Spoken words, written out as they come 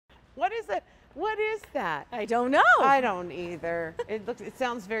what is it? What is that? I don't know. I don't either. It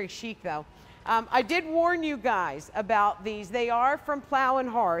sounds very chic though. I did warn you guys about these. They are from Plow and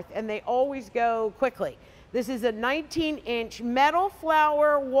Hearth, and they always go quickly. This is a 19-inch metal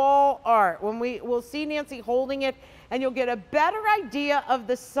flower wall art. We'll see Nancy holding it, and you'll get a better idea of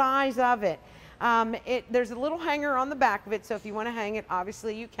the size of it. There's a little hanger on the back of it, so if you want to hang it,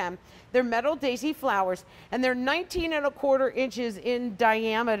 obviously you can. They're metal daisy flowers, and they're 19¼ inches in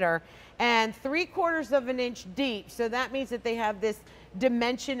diameter and 3/4 of an inch deep. So that means that they have this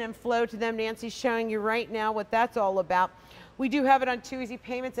dimension and flow to them. Nancy's showing you right now what that's all about. We do have it on 2 easy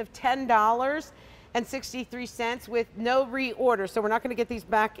payments of $10.63 with no reorder. So we're not going to get these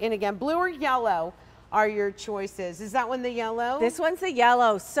back in again. Blue or yellow are your choices. Is that one the yellow? This one's the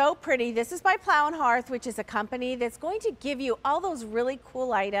yellow. So pretty. This is by Plow and Hearth, which is a company that's going to give you all those really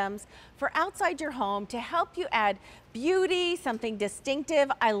cool items for outside your home to help you add beauty, something distinctive.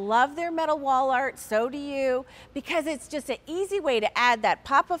 I love their metal wall art, so do you, because it's just an easy way to add that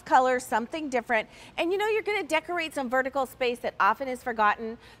pop of color, something different. And you know, you're gonna decorate some vertical space that often is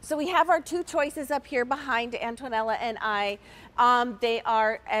forgotten. So we have our 2 choices up here behind Antonella and I. They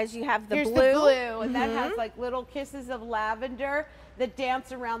are, as you have the Here's blue. the blue, and that has like little kisses of lavender that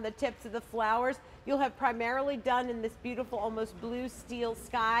dance around the tips of the flowers. You'll have primarily done in this beautiful, almost blue steel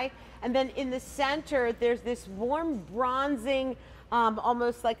sky. And then in the center, there's this warm bronzing,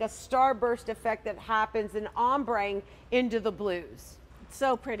 almost like a starburst effect that happens in ombreing into the blues.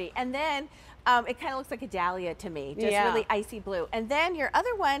 So pretty. And then it kind of looks like a dahlia to me, just Yeah. really icy blue. And then your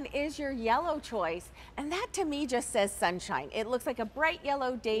other one is your yellow choice. And that to me just says sunshine. It looks like a bright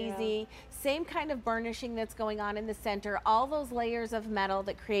yellow daisy, same kind of burnishing that's going on in the center, all those layers of metal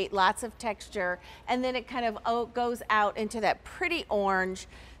that create lots of texture. And then it kind of goes out into that pretty orange.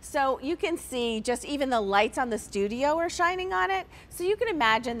 So you can see just even the lights on the studio are shining on it. So you can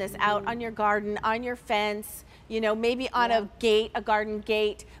imagine this out on your garden, on your fence, you know, maybe on a gate, a garden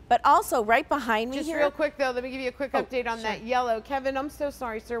gate, but also right behind me Just here. real quick though, let me give you a quick update on that yellow. Kevin, I'm so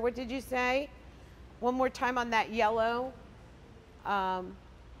sorry, sir. What did you say? One more time on that yellow.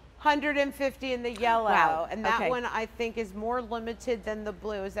 150 in the yellow. Wow. And that one I think is more limited than the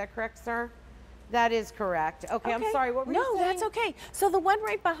blue. Is that correct, sir? That is correct. Okay, I'm sorry, what were you saying? No, that's okay. So the one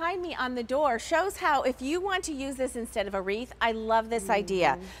right behind me on the door shows how if you want to use this instead of a wreath, I love this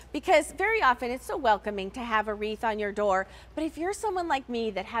idea because very often it's so welcoming to have a wreath on your door. But if you're someone like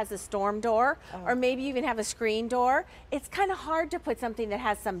me that has a storm door or maybe even have a screen door, it's kind of hard to put something that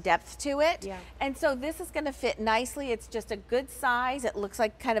has some depth to it. Yeah. And so this is going to fit nicely. It's just a good size. It looks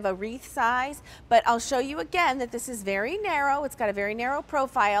like kind of a wreath size, but I'll show you again that this is very narrow. It's got a very narrow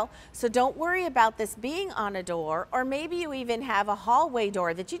profile. So don't worry about this being on a door, or maybe you even have a hallway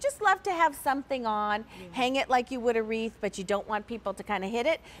door that you just love to have something on, hang it like you would a wreath, but you don't want people to kind of hit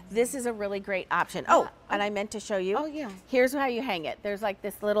it. This is a really great option. Oh, and I meant to show you. Oh, yeah. Here's how you hang it. There's like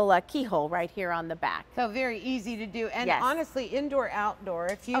this little keyhole right here on the back. So very easy to do. And Yes. honestly, indoor, outdoor.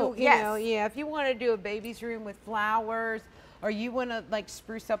 If you, you know, if you want to do a baby's room with flowers, or you want to like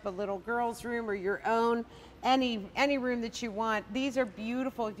spruce up a little girl's room or your own, any room that you want, these are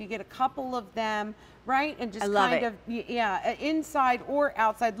beautiful if you get a couple of them, right? And just kind of, inside or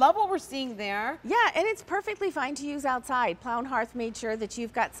outside. Love what we're seeing there. Yeah, and it's perfectly fine to use outside. Plow and Hearth made sure that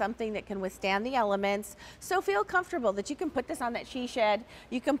you've got something that can withstand the elements. So feel comfortable that you can put this on that she shed.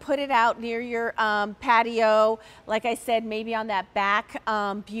 You can put it out near your patio. Like I said, maybe on that back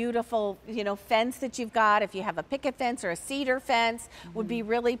beautiful, you know, fence that you've got. If you have a picket fence or a cedar fence, would be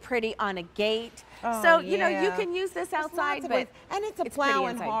really pretty on a gate. So, you know, you can use this outside, but and it's a Plow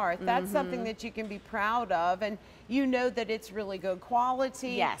and Hearth. That's something that you can be proud of, and you know that it's really good quality.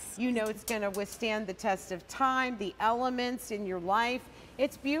 Yes. You know it's going to withstand the test of time, the elements in your life.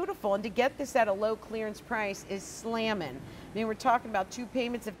 It's beautiful, and to get this at a low clearance price is slamming. I mean, we're talking about 2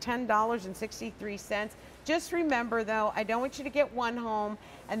 payments of $10.63. Just remember though, I don't want you to get one home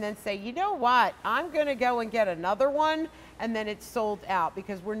and then say, you know what, I'm going to go and get another one, and then it's sold out,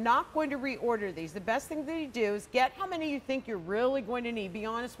 because we're not going to reorder these. The best thing that you do is get how many you think you're really going to need. Be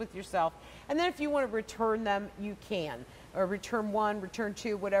honest with yourself. And then if you want to return them, you can. Or return 1, return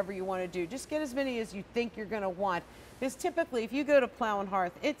 2, whatever you want to do. Just get as many as you think you're going to want. Because typically, if you go to Plow and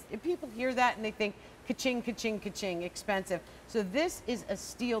Hearth, if people hear that and they think, ka-ching, ka-ching, ka-ching, expensive. So this is a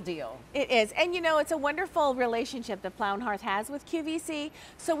steal deal. It is. And you know, it's a wonderful relationship that Plow and Hearth has with QVC.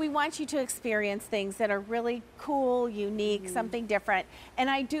 So we want you to experience things that are really cool, unique, something different. And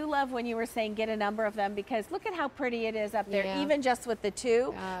I do love when you were saying get a number of them, because look at how pretty it is up there, even just with the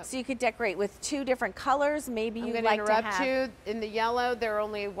 2. So you could decorate with 2 different colors. Maybe you'd like to have. I'm going to interrupt you. In the yellow, there are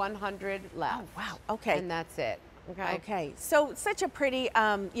only 100 left. Oh, wow. Okay. And that's it. Okay. Okay, so such a pretty,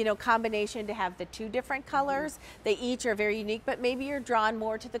 you know, combination to have the two different colors. They each are very unique, but maybe you're drawn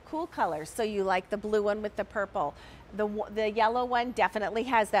more to the cool colors. So you like the blue one with the purple. The yellow one definitely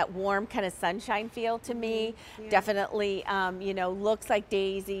has that warm kind of sunshine feel to me. Yeah. Definitely, you know, looks like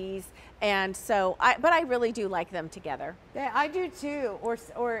daisies. And so, but I really do like them together. Yeah, I do too.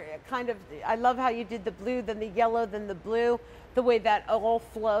 Or kind of, I love how you did the blue, then the yellow, then the blue. The way that all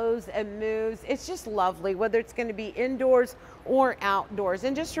flows and moves. It's just lovely, whether it's going to be indoors or outdoors.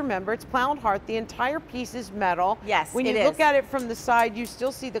 And just remember, it's Plow Hearth. The entire piece is metal. Yes, when you look at it from the side, you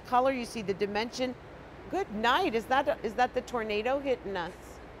still see the color, you see the dimension. Good night. Is that the tornado hitting us?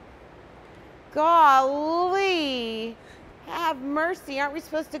 Golly. Have mercy. Aren't we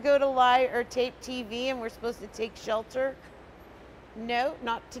supposed to go to live or tape TV and we're supposed to take shelter? No,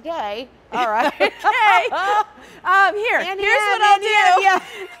 not today. All right. Okay. Here's what I'll do. Yeah.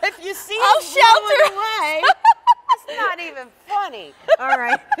 If you see I'll us shelter away, it's not even funny. All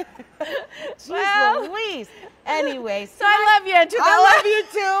right. Jeez Well, Louise. Anyways. So I love you, Angela. I love you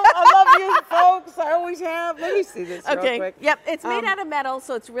too. I love you folks. I always have. Let me see this real quick. Yep. It's made out of metal,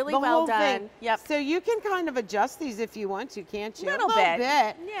 so it's really well done. Yep. So you can kind of adjust these if you want to, can't you? Little a little bit.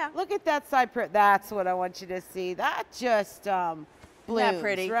 bit. Yeah. Look at that side print. That's what I want you to see. That just blooms, That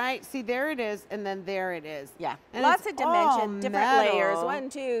pretty. right? See, there it is, and then there it is. Yeah. And Lots it's of dimension, all different metal. layers. 1,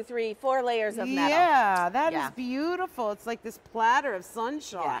 2, 3, 4 layers of metal. Yeah, that Yeah. is beautiful. It's like this platter of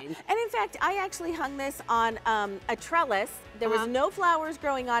sunshine. And in fact, I actually hung this on a trellis. There was no flowers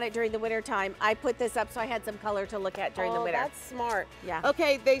growing on it during the winter time. I put this up so I had some color to look at during the winter. That's smart. Yeah.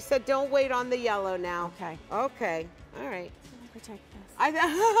 Okay, they said don't wait on the yellow now. Okay. Okay. All right. Protect this.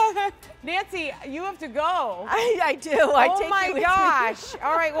 Nancy, you have to go. I do. Oh my gosh.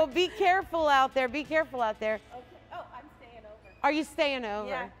 All right, well, be careful out there. Be careful out there. Okay. Oh, I'm staying over. Are you staying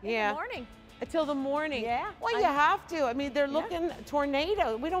over? Yeah. In the morning. Until the morning? Yeah. Well, you have to. I mean, they're looking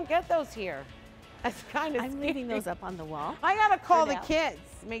tornado. We don't get those here. That's kind of I'm leaving those up on the wall. I got to call the now. kids,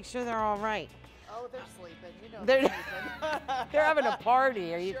 make sure they're all right. Oh, they're sleeping. You know They're, they're sleeping. they're having a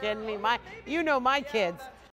party. Are you kidding me? You know my kids.